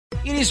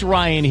It is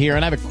Ryan here,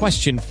 and I have a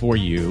question for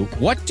you.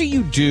 What do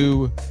you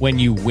do when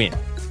you win?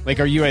 Like,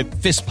 are you a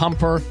fist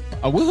pumper,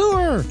 a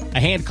woohooer, a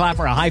hand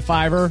clapper, a high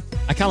fiver?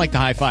 I kind of like the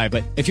high five,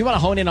 but if you want to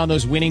hone in on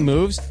those winning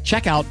moves,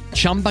 check out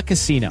Chumba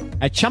Casino.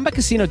 At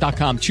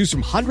ChumbaCasino.com, choose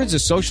from hundreds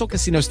of social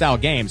casino-style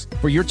games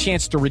for your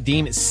chance to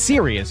redeem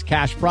serious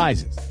cash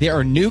prizes. There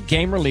are new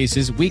game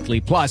releases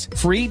weekly, plus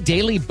free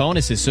daily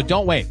bonuses. So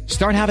don't wait.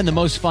 Start having the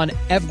most fun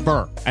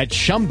ever at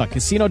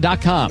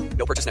ChumbaCasino.com.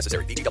 No purchase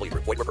necessary. VGW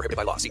Group. Void where prohibited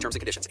by law. See terms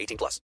and conditions.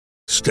 18+.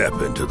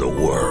 Step into the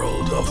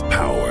world of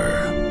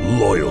power,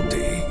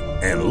 loyalty,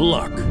 and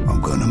luck. I'm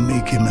gonna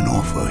make him an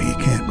offer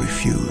he can't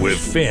refuse. With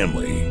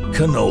family,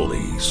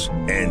 cannolis,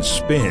 and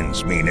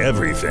spins mean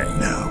everything.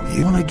 Now,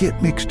 you wanna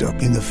get mixed up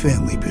in the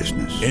family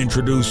business.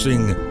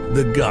 Introducing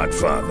The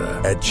Godfather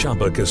at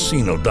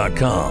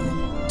ChumbaCasino.com.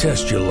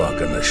 Test your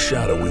luck in the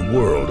shadowy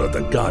world of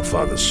The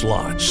Godfather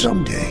slot.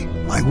 Someday,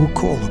 I will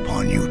call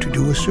upon you to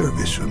do a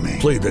service for me.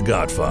 Play The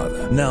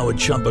Godfather, now at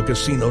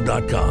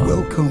ChumbaCasino.com.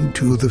 Welcome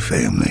to the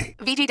family.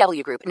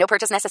 VGW Group. No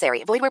purchase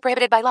necessary. Void where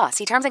prohibited by law.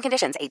 See terms and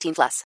conditions.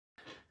 18+.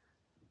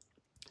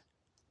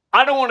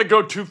 I don't want to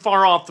go too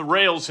far off the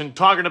rails in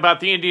talking about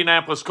the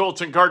Indianapolis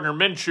Colts and Gardner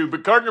Minshew,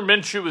 but Gardner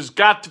Minshew has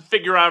got to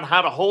figure out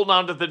how to hold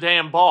on to the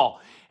damn ball.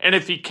 And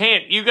if he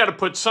can't, you got to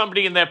put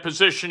somebody in that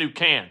position who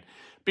can.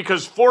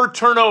 Because 4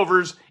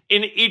 turnovers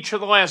in each of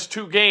the last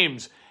 2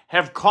 games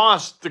have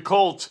cost the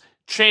Colts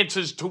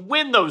chances to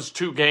win those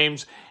 2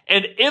 games.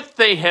 And if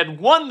they had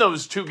won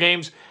those 2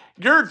 games,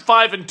 you're at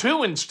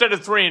 5-2 instead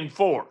of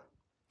 3-4.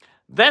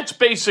 That's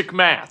basic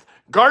math.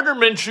 Gardner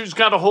Minshew's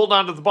got to hold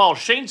on to the ball.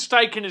 Shane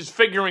Steichen is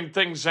figuring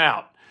things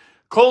out.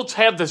 Colts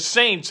have the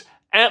Saints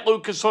at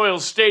Lucas Oil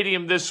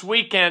Stadium this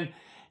weekend.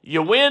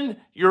 You win,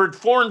 you're at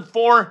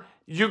 4-4.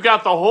 You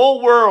got the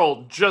whole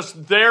world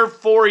just there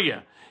for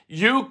you.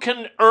 You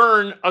can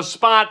earn a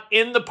spot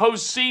in the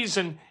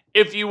postseason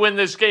if you win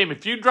this game.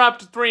 If you drop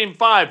to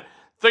 3-5,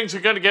 things are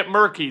going to get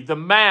murky. The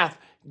math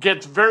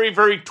gets very,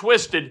 very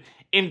twisted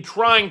in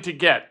trying to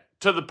get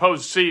to the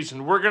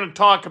postseason. We're going to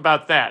talk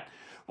about that.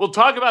 We'll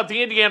talk about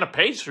the Indiana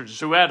Pacers,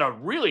 who had a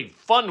really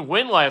fun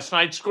win last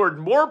night, scored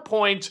more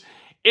points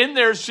in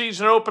their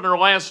season opener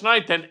last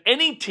night than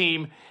any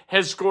team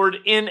has scored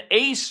in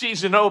a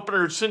season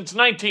opener since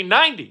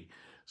 1990.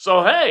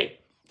 So, hey,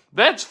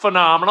 that's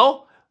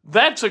phenomenal.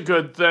 That's a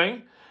good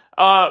thing.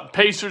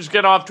 Pacers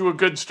get off to a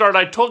good start.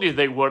 I told you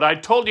they would. I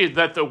told you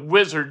that the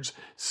Wizards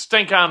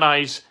stink on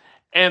ice,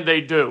 and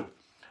they do.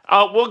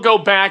 We'll go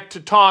back to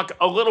talk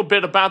a little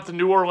bit about the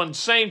New Orleans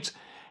Saints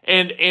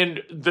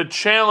and the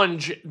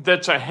challenge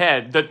that's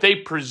ahead that they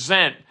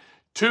present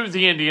to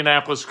the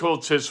Indianapolis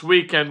Colts this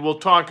weekend. We'll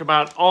talk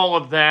about all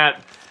of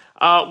that.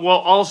 We'll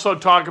also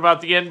talk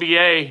about the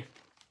NBA.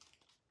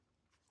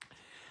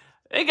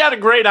 They got a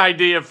great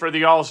idea for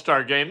the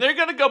All-Star game. They're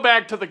going to go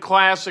back to the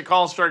classic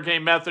All-Star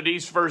game method,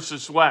 East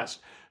versus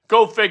West.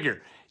 Go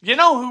figure. You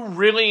know who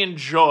really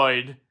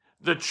enjoyed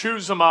the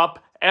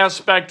choose-em-up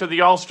aspect of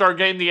the All-Star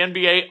game, the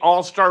NBA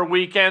All-Star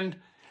weekend?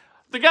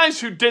 The guys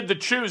who did the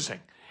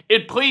choosing.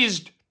 It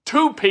pleased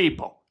 2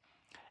 people.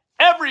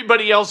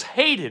 Everybody else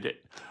hated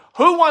it.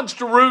 Who wants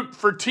to root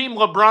for Team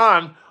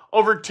LeBron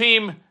over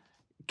Team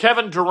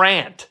Kevin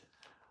Durant?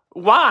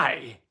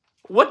 Why?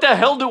 What the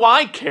hell do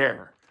I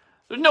care?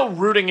 There's no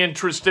rooting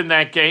interest in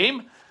that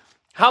game.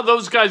 How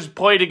those guys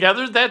play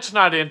together, that's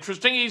not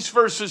interesting. East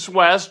versus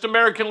West,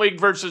 American League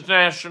versus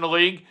National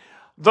League,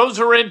 those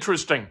are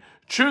interesting.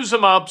 Choose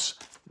 'em ups,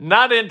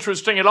 not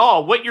interesting at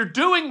all. What you're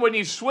doing when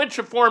you switch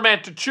a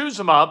format to choose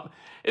 'em up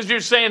is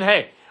you're saying,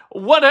 hey,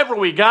 whatever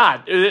we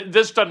got,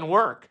 this doesn't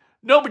work.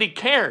 Nobody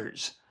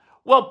cares.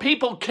 Well,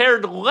 people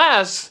cared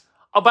less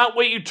about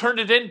what you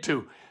turned it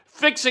into.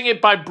 Fixing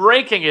it by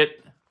breaking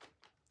it,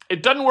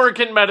 it doesn't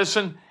work in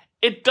medicine.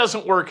 It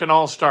doesn't work in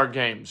all-star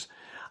games.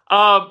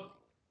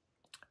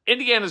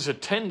 Indiana's a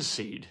 10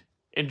 seed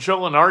in Joe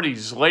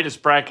Lunardi's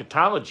latest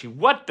bracketology.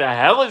 What the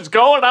hell is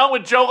going on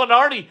with Joe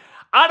Lunardi?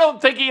 I don't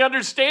think he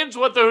understands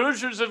what the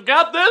Hoosiers have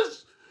got.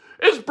 This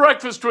is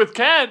Breakfast with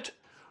Kent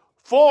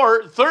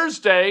for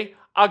Thursday,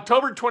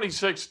 October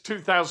 26,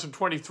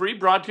 2023,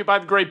 brought to you by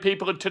the great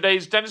people at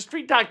Today's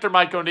Dentistry, Dr.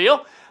 Mike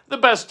O'Neill, the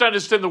best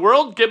dentist in the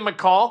world. Give him a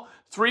call,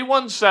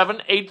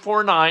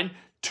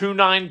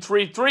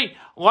 317-849-2933.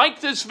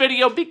 Like this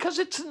video because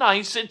it's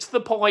nice. It's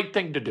the polite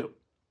thing to do.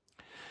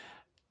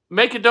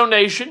 Make a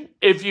donation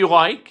if you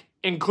like.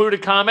 Include a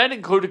comment,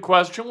 include a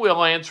question.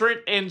 We'll answer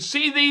it. And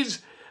see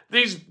these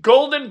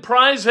golden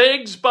prize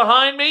eggs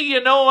behind me? You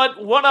know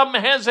what one of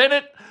them has in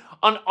it?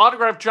 An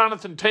autographed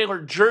Jonathan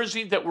Taylor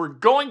jersey that we're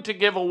going to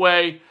give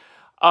away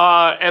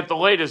at the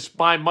latest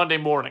by Monday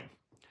morning.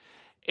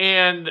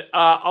 And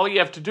all you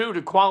have to do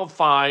to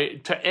qualify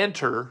to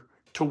enter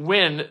to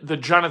win the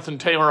Jonathan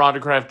Taylor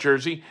autographed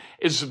jersey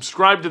is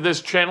subscribe to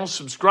this channel,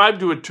 subscribe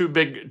to Two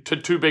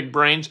Big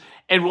Brains,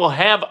 and we'll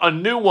have a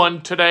new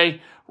one today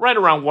right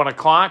around 1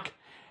 o'clock.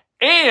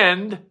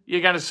 And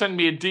you got to send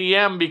me a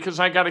DM because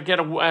I got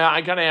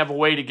to have a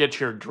way to get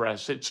your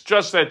address. It's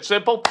just that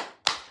simple.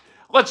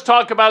 Let's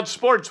talk about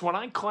sports. When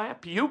I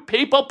clap, you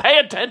people pay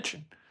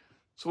attention.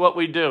 It's what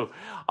we do.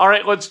 All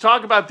right, let's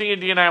talk about the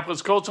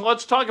Indianapolis Colts, and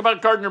let's talk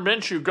about Gardner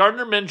Minshew.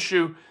 Gardner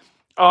Minshew,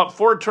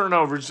 4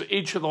 turnovers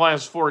each of the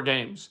last 4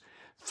 games.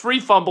 3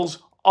 fumbles,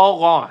 all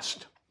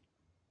lost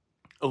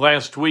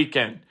last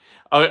weekend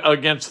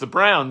against the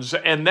Browns,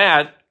 and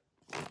that,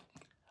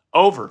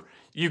 over.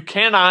 You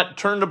cannot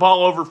turn the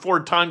ball over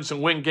 4 times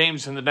and win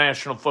games in the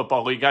National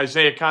Football League.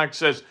 Isaiah Cox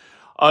says,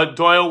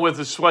 Doyle with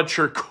a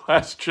sweatshirt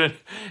question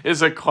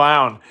is a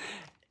clown.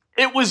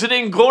 It was an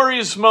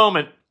inglorious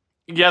moment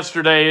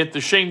yesterday at the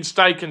Shane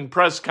Steichen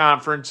press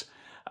conference,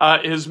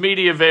 his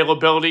media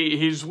availability.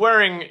 He's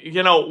wearing,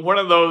 one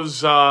of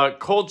those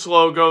Colts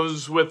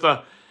logos with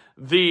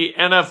the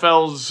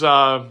NFL's,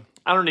 I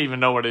don't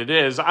even know what it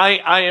is.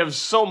 I have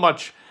so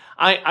much,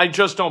 I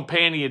just don't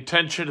pay any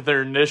attention to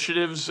their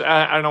initiatives.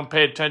 I don't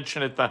pay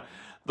attention at the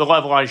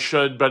level I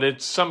should, but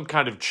it's some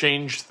kind of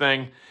change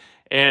thing,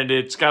 and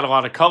it's got a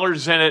lot of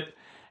colors in it.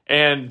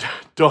 And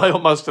Doyle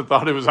must have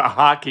thought it was a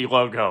hockey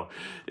logo.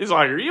 He's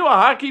like, "Are you a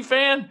hockey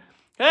fan?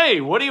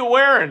 Hey, what are you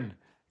wearing?"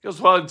 He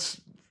goes, "Well,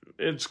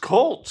 it's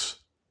Colts.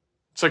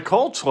 It's a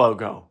Colts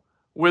logo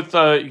with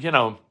the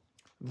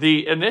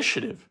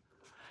initiative."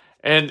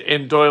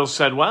 And Doyle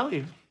said, "Well,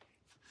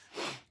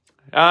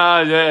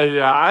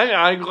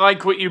 I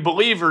like what you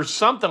believe," or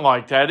something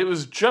like that. It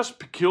was just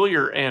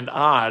peculiar and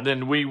odd,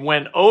 and we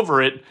went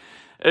over it.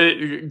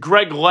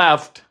 Greg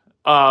left,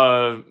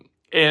 and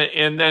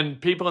then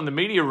people in the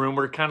media room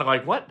were kind of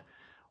like,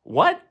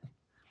 What?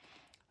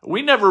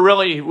 We never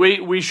really,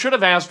 we should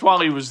have asked while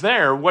he was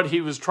there what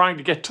he was trying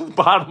to get to the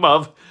bottom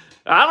of.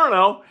 I don't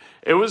know.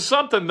 It was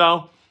something,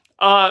 though.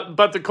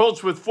 But the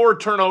Colts with 4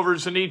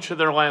 turnovers in each of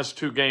their last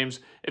 2 games.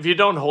 If you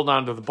don't hold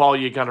on to the ball,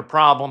 you got a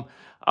problem.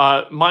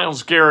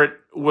 Myles Garrett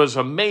was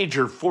a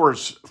major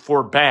force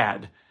for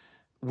bad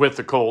with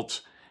the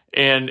Colts.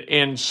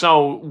 And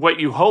so what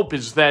you hope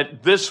is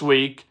that this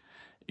week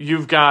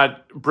you've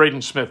got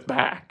Braden Smith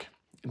back.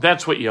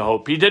 That's what you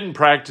hope. He didn't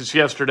practice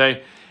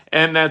yesterday,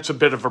 and that's a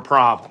bit of a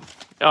problem.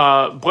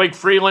 Blake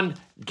Freeland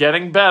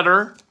getting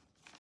better.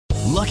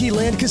 Lucky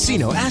Land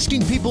Casino,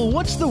 asking people,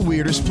 what's the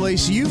weirdest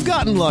place you've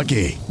gotten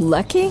lucky?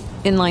 Lucky?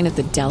 In line at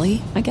the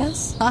deli, I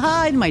guess?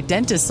 Aha, in my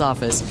dentist's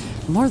office.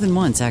 More than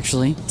once,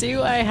 actually.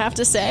 Do I have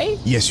to say?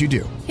 Yes, you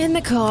do. In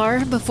the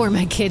car before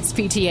my kids'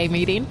 PTA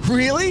meeting.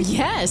 Really?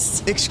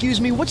 Yes. Excuse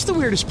me, what's the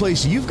weirdest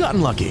place you've gotten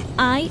lucky?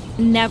 I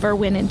never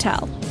win and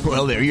tell.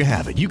 Well, there you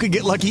have it. You can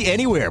get lucky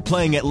anywhere,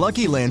 playing at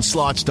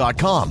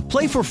LuckyLandSlots.com.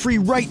 Play for free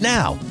right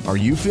now. Are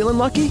you feeling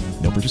lucky?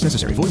 No purchase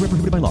necessary. Void where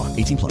prohibited by law.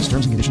 18+.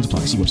 Terms and conditions apply.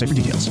 See website for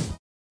details.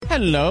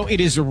 Hello, it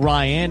is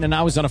Ryan, and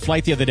I was on a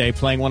flight the other day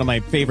playing one of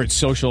my favorite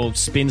social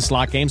spin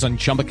slot games on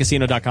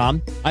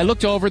ChumbaCasino.com. I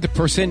looked over at the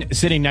person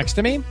sitting next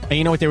to me, and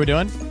you know what they were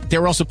doing? They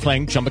were also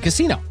playing Chumba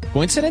Casino.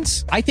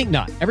 Coincidence? I think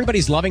not.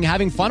 Everybody's loving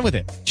having fun with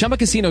it. Chumba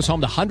Casino is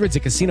home to hundreds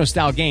of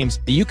casino-style games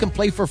that you can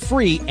play for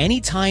free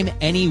anytime,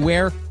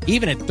 anywhere,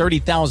 even at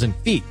 30,000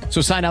 feet.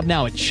 So sign up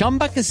now at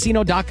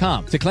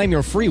ChumbaCasino.com to claim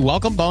your free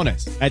welcome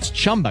bonus. That's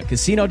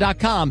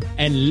ChumbaCasino.com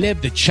and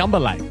live the Chumba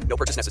life. No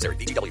purchase necessary.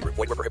 VGW. Void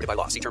where prohibited by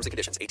law. See terms and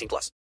conditions.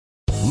 18+.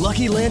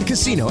 Lucky Land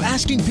Casino,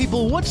 asking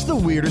people, what's the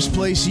weirdest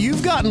place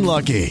you've gotten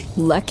lucky?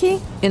 Lucky?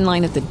 In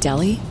line at the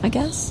deli, I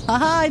guess?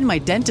 Aha, in my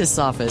dentist's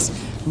office.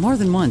 More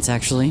than once,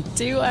 actually.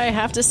 Do I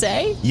have to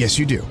say? Yes,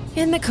 you do.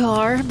 In the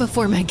car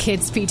before my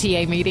kids'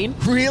 PTA meeting.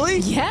 Really?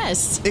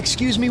 Yes.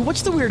 Excuse me,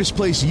 what's the weirdest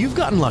place you've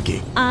gotten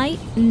lucky? I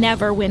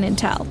never win and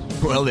tell.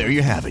 Well, there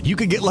you have it. You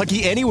can get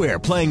lucky anywhere,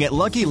 playing at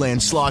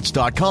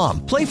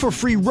LuckyLandSlots.com. Play for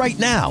free right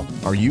now.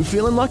 Are you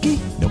feeling lucky?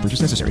 No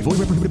purchase necessary. Void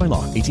where prohibited by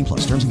law. 18+.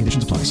 Terms and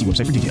conditions apply. See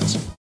website for details.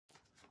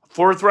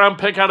 4th round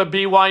pick out of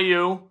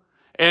BYU.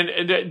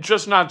 And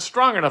just not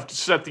strong enough to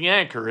set the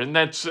anchor, and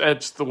that's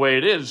the way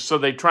it is. So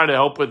they try to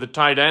help with the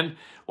tight end.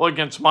 Well,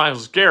 against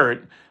Myles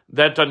Garrett,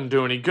 that doesn't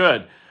do any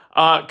good.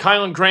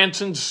 Kylan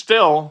Granson's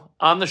still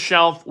on the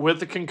shelf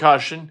with a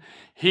concussion.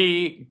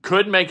 He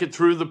could make it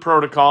through the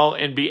protocol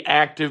and be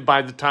active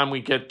by the time we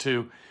get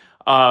to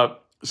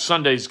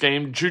Sunday's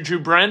game. Juju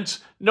Brents,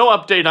 no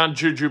update on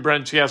Juju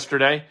Brents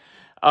yesterday.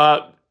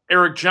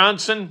 Eric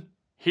Johnson,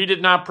 he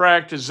did not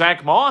practice.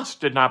 Zach Moss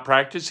did not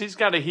practice. He's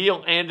got a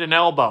heel and an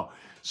elbow.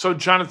 So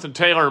Jonathan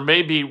Taylor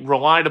may be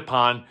relied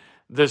upon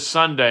this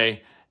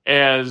Sunday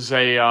as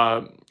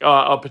a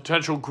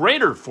potential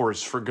greater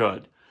force for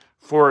good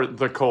for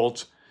the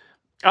Colts.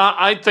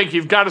 I think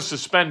you've got to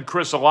suspend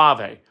Chris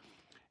Olave.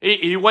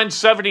 He went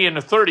 70 and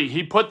a 30.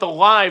 He put the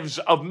lives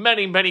of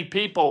many, many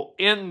people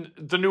in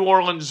the New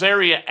Orleans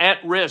area at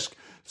risk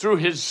through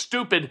his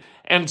stupid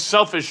and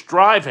selfish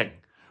driving.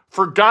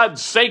 For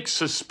God's sake,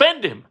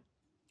 suspend him.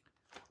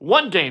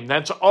 1 game,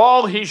 that's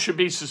all he should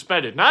be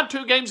suspended. Not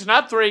 2 games,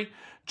 not 3.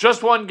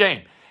 Just 1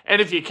 game.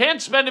 And if you can't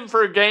suspend him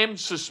for a game,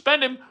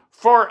 suspend him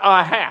for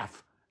a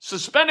half.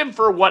 Suspend him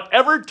for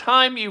whatever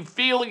time you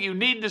feel you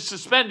need to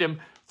suspend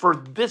him for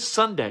this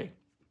Sunday.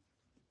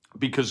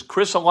 Because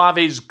Chris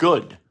Olave's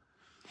good.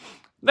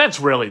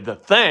 That's really the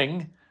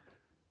thing.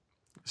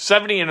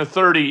 70 and a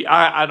 30,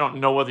 I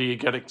don't know whether you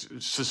get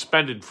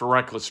suspended for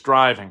reckless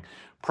driving.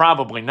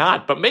 Probably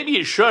not, but maybe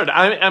you should.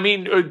 I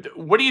mean,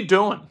 what are you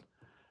doing?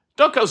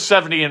 Don't go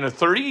 70 and a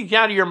 30. You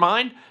out of your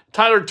mind?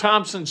 Tyler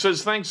Thompson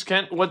says, thanks,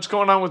 Kent. What's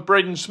going on with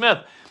Braden Smith?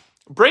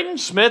 Braden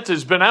Smith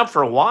has been out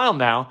for a while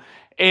now,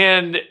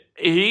 and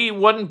he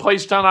wasn't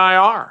placed on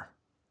IR.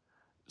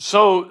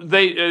 So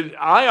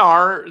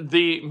IR,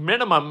 the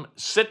minimum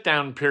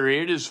sit-down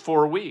period is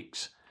 4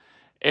 weeks.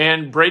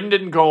 And Braden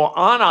didn't go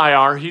on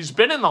IR. He's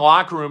been in the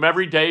locker room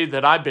every day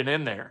that I've been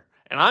in there.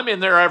 And I'm in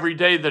there every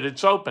day that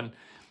it's open.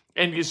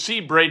 And you see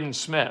Braden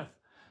Smith.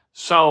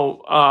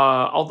 So,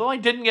 although I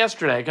didn't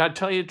yesterday, I got to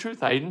tell you the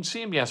truth, I didn't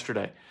see him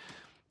yesterday.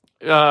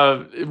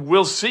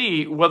 We'll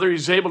see whether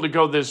he's able to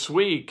go this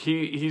week.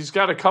 He's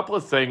got a couple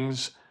of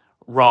things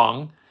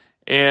wrong,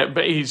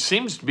 but he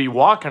seems to be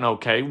walking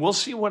okay. We'll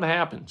see what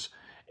happens.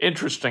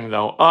 Interesting,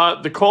 though.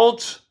 The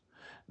Colts,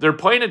 they're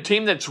playing a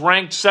team that's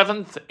ranked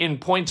 7th in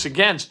points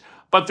against,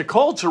 but the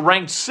Colts are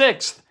ranked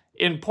 6th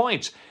in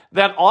points.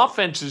 That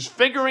offense is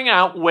figuring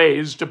out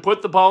ways to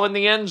put the ball in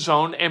the end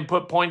zone and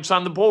put points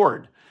on the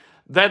board.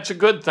 That's a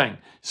good thing.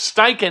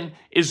 Steichen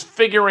is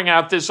figuring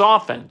out this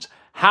offense,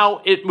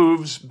 how it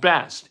moves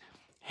best.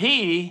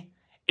 He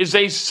is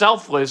a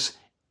selfless,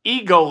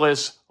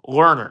 egoless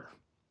learner.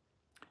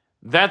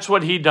 That's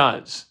what he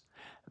does.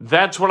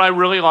 That's what I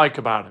really like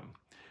about him.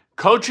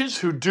 Coaches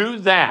who do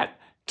that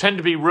tend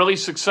to be really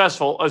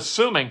successful,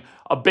 assuming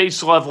a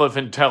base level of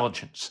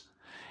intelligence.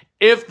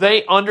 If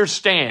they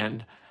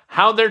understand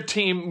how their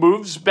team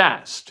moves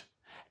best,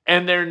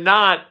 and they're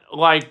not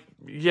like,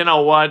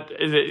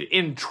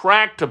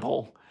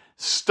 intractable,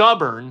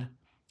 stubborn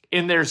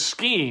in their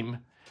scheme,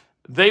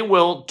 they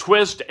will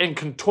twist and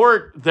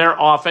contort their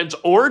offense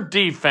or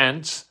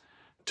defense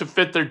to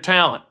fit their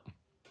talent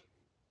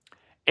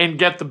and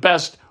get the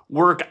best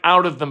work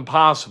out of them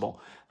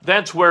possible.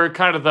 That's where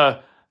kind of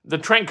the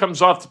train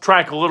comes off the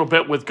track a little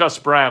bit with Gus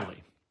Bradley.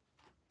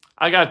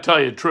 I got to tell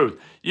you the truth.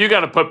 You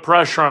got to put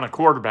pressure on a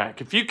quarterback.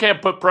 If you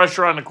can't put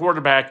pressure on a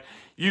quarterback,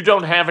 you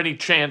don't have any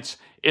chance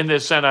in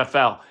this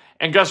NFL.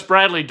 And Gus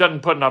Bradley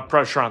doesn't put enough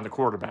pressure on the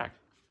quarterback.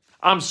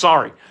 I'm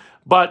sorry.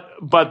 But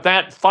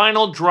that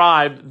final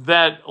drive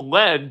that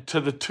led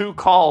to the 2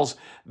 calls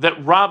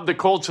that robbed the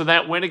Colts of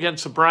that win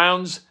against the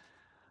Browns,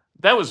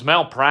 that was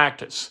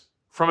malpractice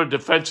from a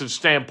defensive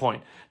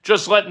standpoint.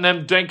 Just letting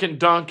them dink and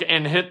dunk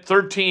and hit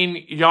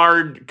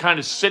 13-yard kind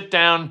of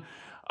sit-down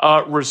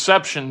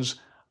receptions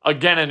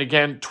again and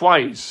again,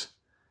 twice,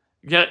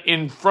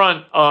 in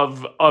front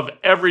of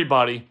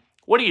everybody.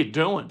 What are you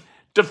doing?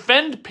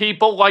 Defend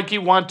people like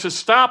you want to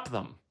stop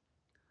them.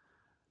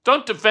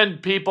 Don't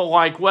defend people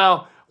like,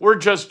 well, we're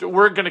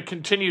going to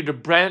continue to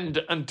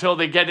bend until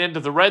they get into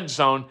the red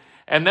zone,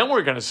 and then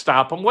we're going to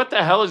stop them. What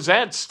the hell is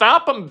that?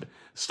 Stop them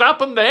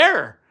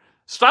there.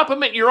 Stop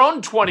them at your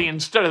own 20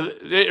 instead of,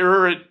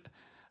 or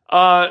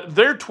at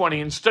their 20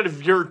 instead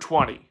of your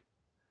 20.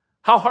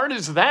 How hard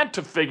is that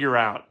to figure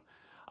out?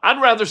 I'd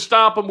rather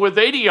stop them with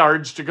 80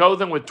 yards to go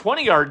than with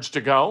 20 yards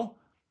to go.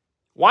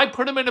 Why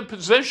put them in a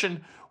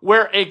position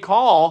where a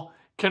call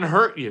can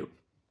hurt you?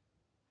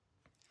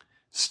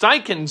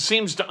 Steichen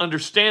seems to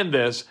understand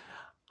this.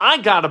 I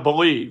got to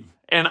believe,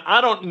 and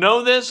I don't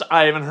know this,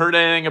 I haven't heard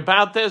anything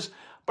about this,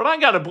 but I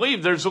got to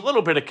believe there's a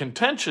little bit of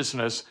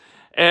contentiousness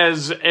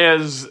as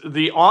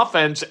the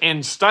offense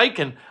and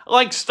Steichen.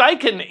 Like,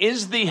 Steichen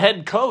is the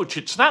head coach.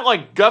 It's not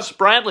like Gus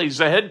Bradley's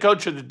the head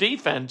coach of the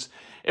defense.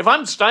 If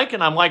I'm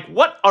Steichen, I'm like,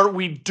 what are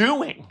we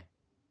doing?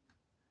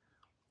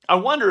 I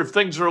wonder if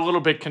things are a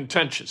little bit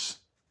contentious.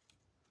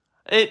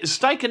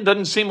 Steichen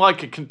doesn't seem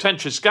like a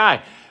contentious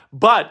guy,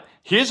 but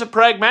he's a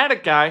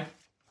pragmatic guy.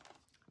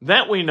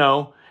 That we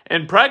know.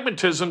 And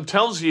pragmatism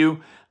tells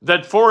you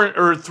that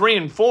 3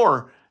 and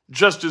 4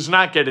 just does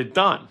not get it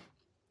done.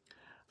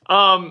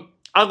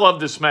 I love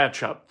this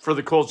matchup for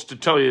the Colts, to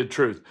tell you the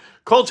truth.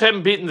 Colts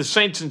haven't beaten the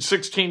Saints in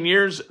 16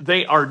 years.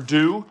 They are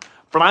due,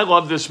 but I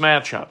love this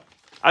matchup.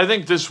 I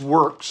think this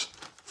works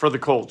for the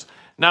Colts.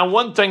 Now,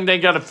 one thing they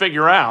got to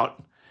figure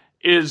out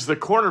is the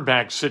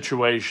cornerback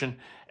situation,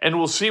 and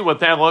we'll see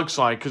what that looks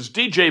like, because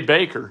DJ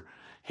Baker,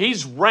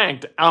 he's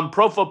ranked on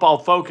Pro Football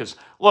Focus.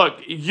 Look,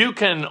 you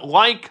can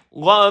like,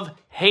 love,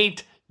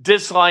 hate,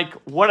 dislike,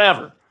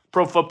 whatever,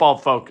 Pro Football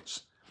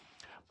Focus.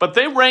 But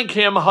they rank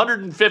him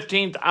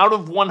 115th out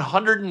of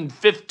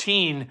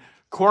 115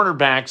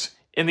 cornerbacks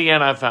in the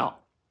NFL.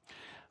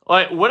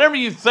 Like, whatever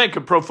you think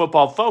of Pro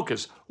Football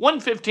Focus,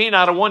 115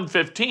 out of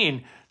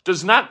 115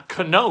 does not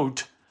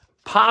connote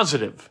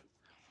positive.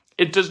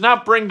 It does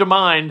not bring to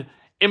mind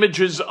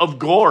images of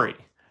glory.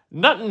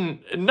 Nothing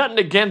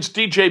against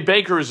DJ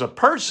Baker as a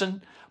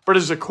person, but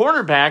as a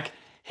cornerback,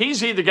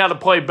 he's either got to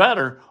play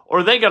better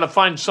or they got to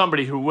find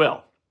somebody who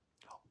will.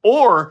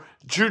 Or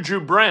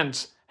Juju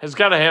Brents has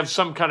got to have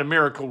some kind of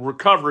miracle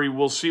recovery.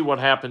 We'll see what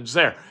happens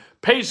there.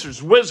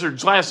 Pacers,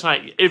 Wizards last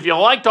night. If you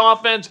liked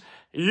offense,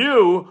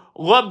 you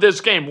loved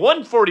this game.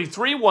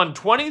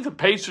 143-120, the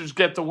Pacers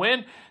get the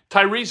win.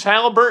 Tyrese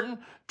Halliburton,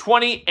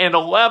 20 and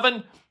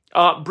 11.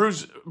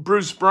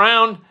 Bruce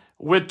Brown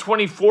with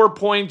 24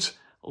 points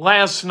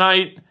last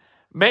night.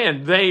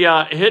 Man, they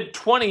hit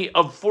 20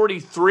 of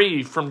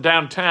 43 from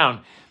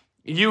downtown.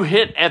 You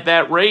hit at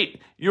that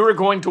rate, you are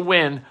going to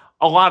win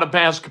a lot of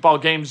basketball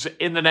games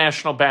in the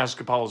National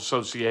Basketball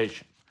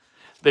Association.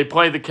 They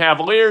play the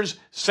Cavaliers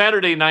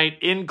Saturday night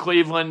in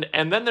Cleveland,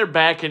 and then they're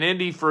back in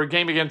Indy for a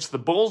game against the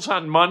Bulls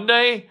on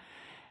Monday.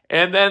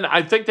 And then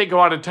I think they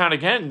go out of town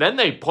again. Then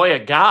they play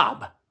a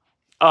gob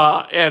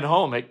at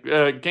home at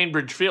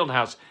Gainbridge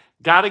Fieldhouse.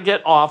 Got to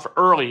get off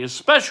early,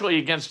 especially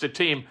against a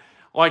team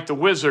like the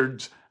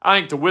Wizards. I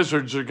think the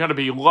Wizards are going to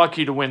be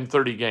lucky to win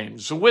 30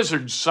 games. The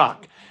Wizards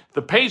suck.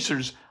 The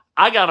Pacers,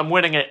 I got them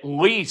winning at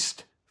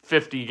least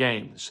 50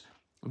 games.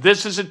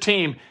 This is a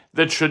team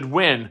that should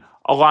win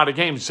a lot of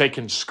games. They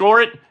can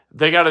score it.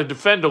 They got to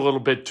defend a little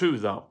bit too,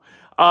 though.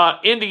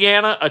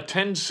 Indiana, a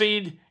 10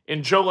 seed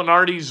in Joe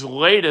Lunardi's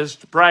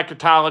latest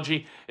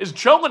bracketology. Is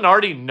Joe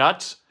Lunardi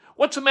nuts?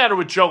 What's the matter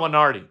with Joe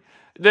Lunardi?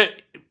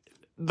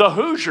 The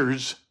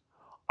Hoosiers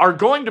are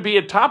going to be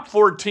a top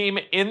 4 team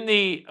in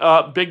the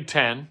Big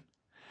Ten,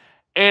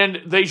 and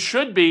they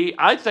should be.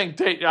 I think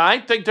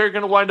they're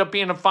going to wind up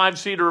being a 5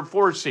 seed or a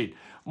 4 seed.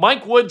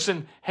 Mike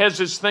Woodson has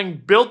this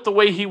thing built the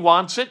way he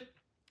wants it.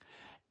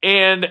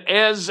 And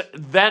as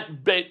that,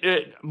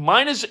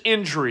 minus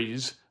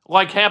injuries,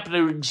 like happened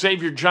to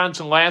Xavier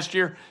Johnson last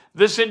year,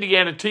 this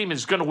Indiana team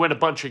is going to win a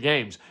bunch of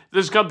games.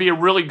 This is going to be a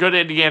really good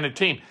Indiana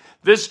team.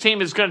 This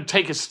team is going to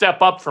take a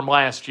step up from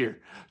last year.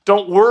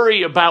 Don't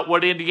worry about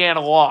what Indiana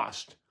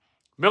lost.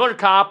 Miller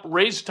Kopp,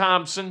 Race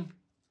Thompson,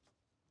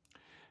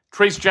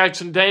 Trace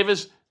Jackson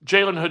Davis,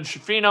 Jalen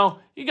Hood-Schifino,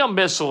 you're going to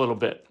miss a little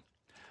bit.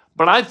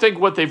 But I think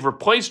what they've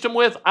replaced him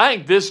with, I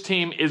think this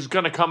team is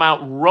going to come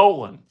out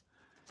rolling.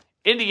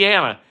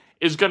 Indiana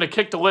is going to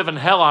kick the living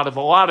hell out of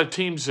a lot of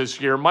teams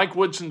this year. Mike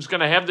Woodson's going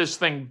to have this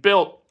thing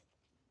built.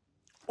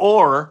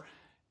 Or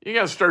you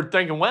got to start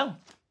thinking, well,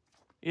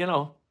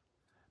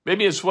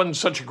 maybe this wasn't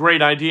such a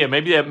great idea.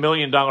 Maybe that $1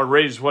 million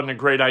raise wasn't a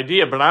great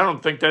idea, but I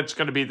don't think that's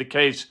going to be the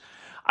case.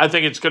 I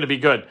think it's going to be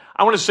good.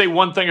 I want to say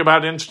one thing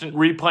about instant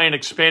replay and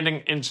expanding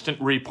instant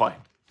replay.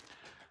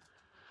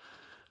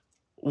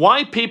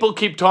 Why people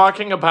keep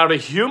talking about a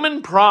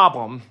human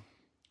problem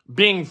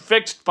being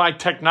fixed by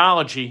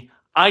technology,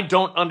 I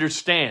don't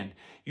understand.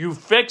 You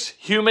fix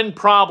human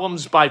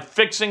problems by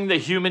fixing the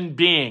human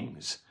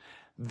beings.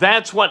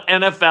 That's what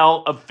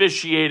NFL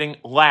officiating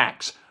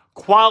lacks.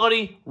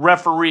 Quality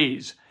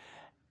referees.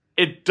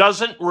 It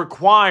doesn't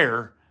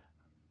require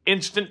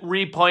instant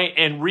replay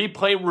and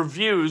replay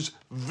reviews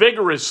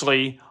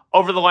vigorously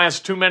over the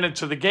last 2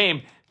 minutes of the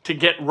game to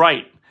get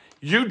right.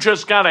 You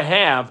just got to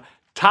have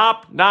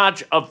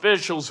top-notch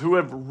officials who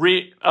have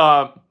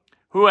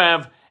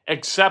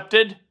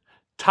accepted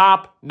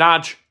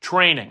top-notch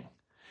training.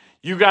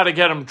 You got to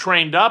get them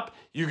trained up.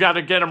 You got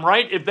to get them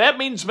right. If that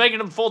means making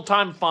them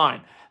full-time,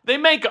 fine. They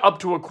make up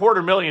to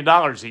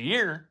 $250,000 a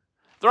year.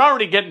 They're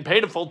already getting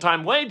paid a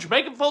full-time wage.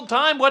 Make it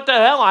full-time. What the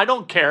hell? I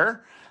don't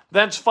care.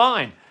 That's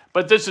fine.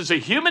 But this is a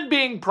human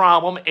being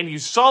problem, and you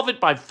solve it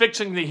by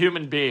fixing the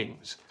human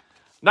beings,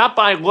 not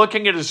by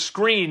looking at a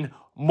screen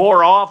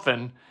more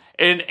often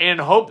and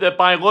hope that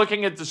by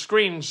looking at the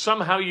screen,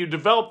 somehow you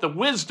develop the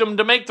wisdom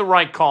to make the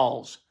right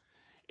calls.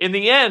 In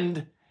the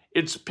end,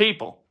 it's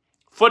people.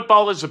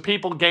 Football is a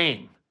people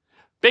game.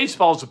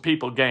 Baseball is a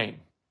people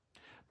game.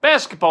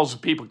 Basketball is a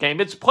people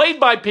game. It's played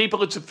by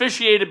people. It's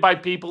officiated by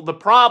people. The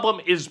problem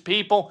is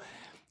people.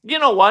 You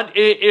know what?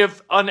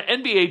 If an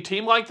NBA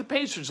team like the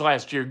Pacers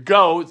last year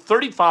go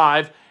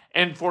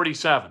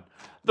 35-47,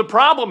 the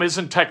problem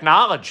isn't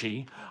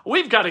technology.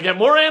 We've got to get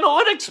more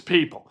analytics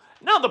people.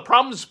 No, the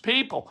problem is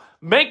people.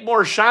 Make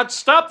more shots.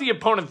 Stop the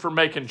opponent from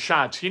making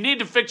shots. You need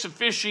to fix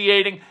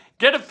officiating.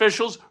 Get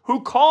officials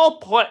who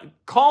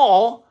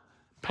call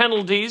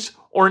penalties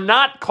or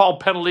not call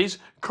penalties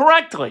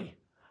correctly.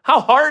 How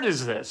hard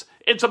is this?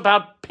 It's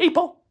about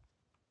people.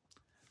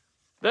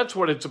 That's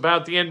what it's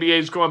about. The NBA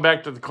is going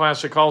back to the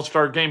classic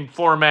All-Star game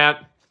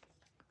format.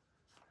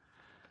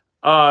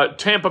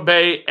 Tampa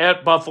Bay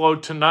at Buffalo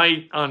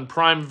tonight on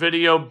Prime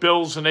Video.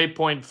 Bills an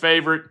 8-point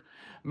favorite.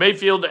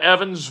 Mayfield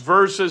Evans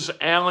versus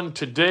Allen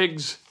to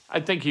Diggs. I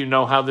think you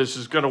know how this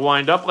is going to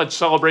wind up. Let's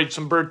celebrate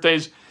some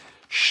birthdays.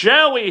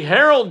 Shall we?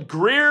 Harold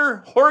Greer,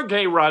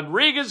 Jorge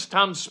Rodriguez,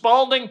 Tom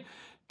Spaulding,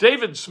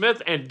 David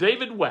Smith, and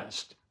David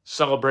West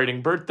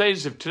celebrating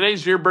birthdays. If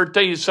today's your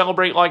birthday, you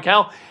celebrate like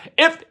hell.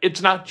 If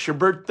it's not your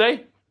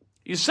birthday,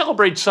 you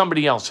celebrate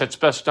somebody else. That's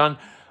best done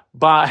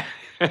by...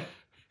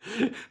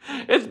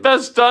 It's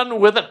best done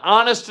with an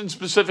honest and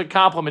specific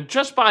compliment,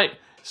 just by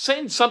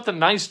saying something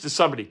nice to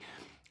somebody.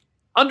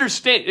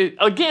 Understand,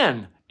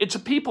 again, it's a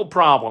people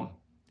problem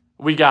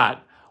we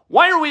got.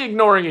 Why are we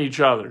ignoring each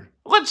other?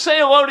 Let's say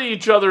hello to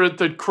each other at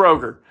the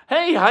Kroger.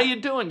 Hey, how you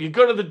doing? You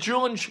go to the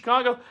Jewel in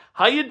Chicago?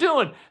 How you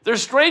doing? They're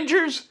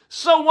strangers?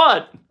 So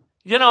what?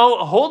 You know,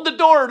 hold the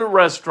door at a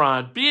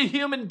restaurant. Be a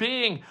human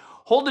being.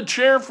 Hold a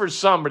chair for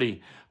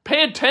somebody.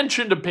 Pay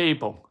attention to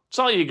people. That's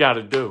all you got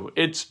to do.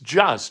 It's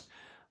just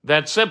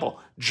that simple.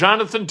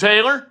 Jonathan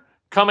Taylor,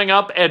 coming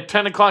up at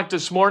 10 o'clock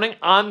this morning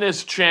on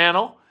this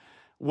channel.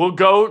 We'll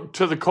go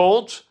to the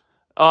Colts.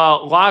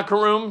 locker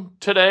room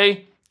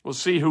today. We'll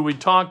see who we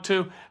talk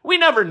to. We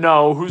never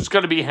know who's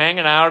going to be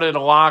hanging out at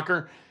a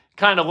locker,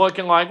 kind of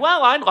looking like,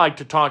 well, I'd like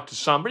to talk to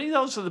somebody.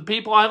 Those are the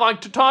people I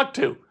like to talk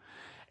to.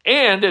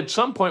 And at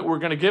some point, we're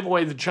going to give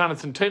away the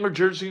Jonathan Taylor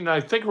jersey, and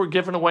I think we're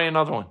giving away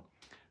another one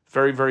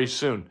very, very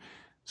soon.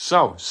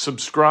 So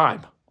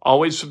subscribe.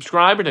 Always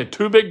subscribe. And at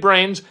Two Big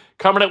Brains,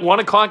 coming at 1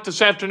 o'clock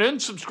this afternoon,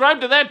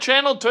 subscribe to that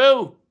channel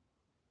too.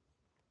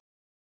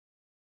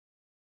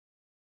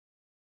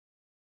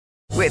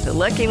 With the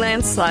Lucky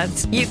Land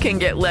Slots, you can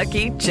get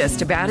lucky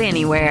just about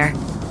anywhere.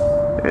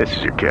 This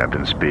is your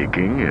captain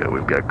speaking.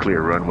 We've got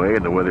clear runway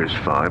and the weather's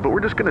fine, but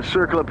we're just going to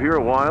circle up here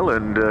a while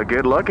and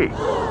get lucky.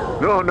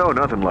 No,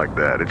 nothing like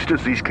that. It's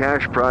just these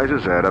cash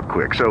prizes add up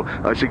quick. So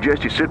I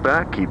suggest you sit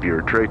back, keep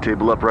your tray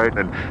table upright,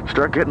 and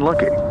start getting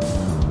lucky.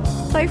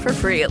 Play for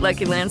free at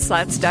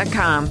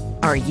LuckyLandSlots.com.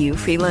 Are you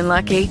feeling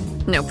lucky?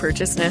 No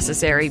purchase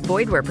necessary.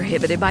 Void where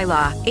prohibited by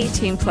law.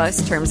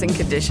 18+ terms and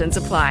conditions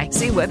apply.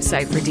 See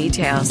website for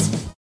details.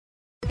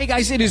 Hey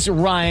guys, it is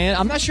Ryan.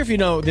 I'm not sure if you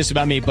know this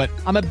about me, but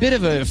I'm a bit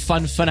of a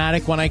fun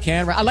fanatic when I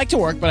can. I like to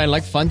work, but I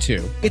like fun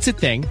too. It's a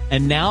thing.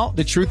 And now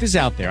the truth is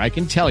out there. I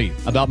can tell you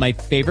about my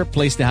favorite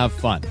place to have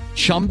fun.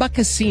 Chumba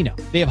Casino.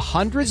 They have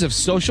hundreds of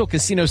social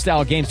casino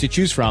style games to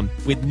choose from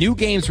with new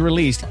games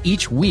released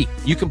each week.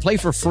 You can play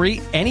for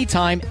free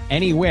anytime,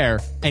 anywhere.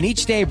 And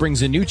each day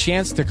brings a new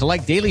chance to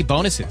collect daily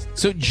bonuses.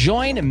 So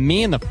join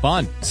me in the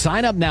fun.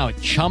 Sign up now at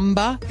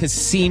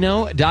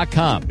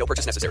ChumbaCasino.com. No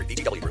purchase necessary.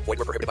 VGW Group. Void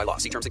where prohibited by law.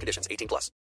 See terms and conditions. 18+.